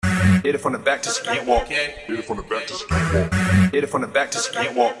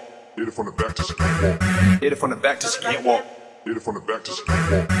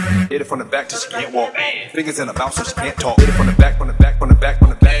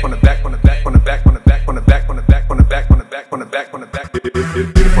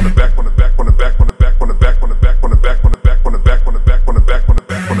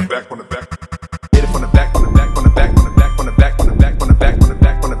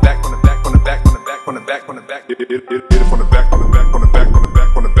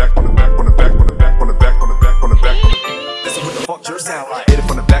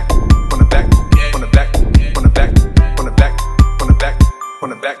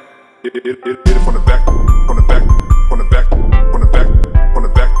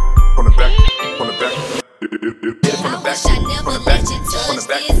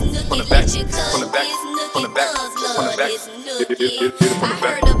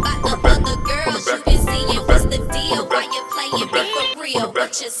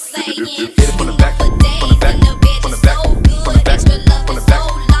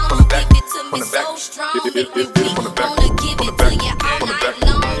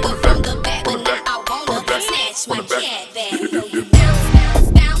back. So you bounce,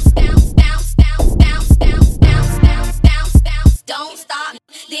 bounce, bounce, bounce, bounce, bounce, bounce, bounce, bounce, bounce, bounce. Don't stop,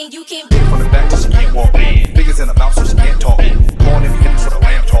 then you can. Hit it from the back till she can't walk. Fingers in the mouth so she can't talk. Born in the hidden for the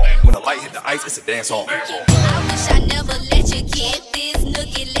lamb talk. When the light hit the ice, it's a dance hall. I wish I never let you get this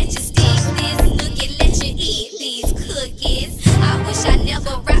nookie, let you stick this nookie, let you eat these cookies. I wish I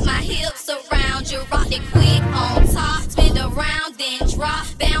never wrap my hips around you, rock it quick on top, spin around, then drop,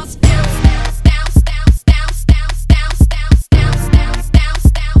 bounce, bounce, bounce, bounce, bounce, bounce, bounce, bounce, bounce, bounce, bounce,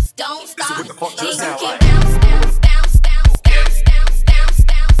 bounce, bounce. Don't stop, what the funk then just you sound can like. bounce, bounce, bounce, bounce, bounce, bounce, bounce,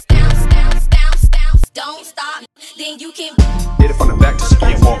 bounce, bounce, bounce, bounce, bounce. Don't stop, then you can. Hit it from the back till she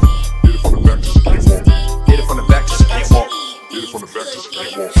can't walk. Hit it from the back till she can't walk. Hit it from the back till she can't walk. Hit it from the back till she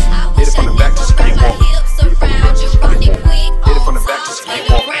can't walk. Hit it from the back till she can't walk. Hit it from the back till she can't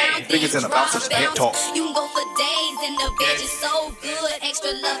walk. Fingers in the mouth so she can't talk. You can go for days and the veg is so good,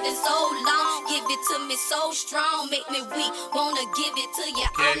 extra loving so long. Give it to me so strong, make me weak. Wanna give it to you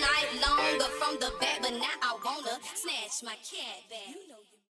all night long, but from the back. But now I wanna snatch my cat back.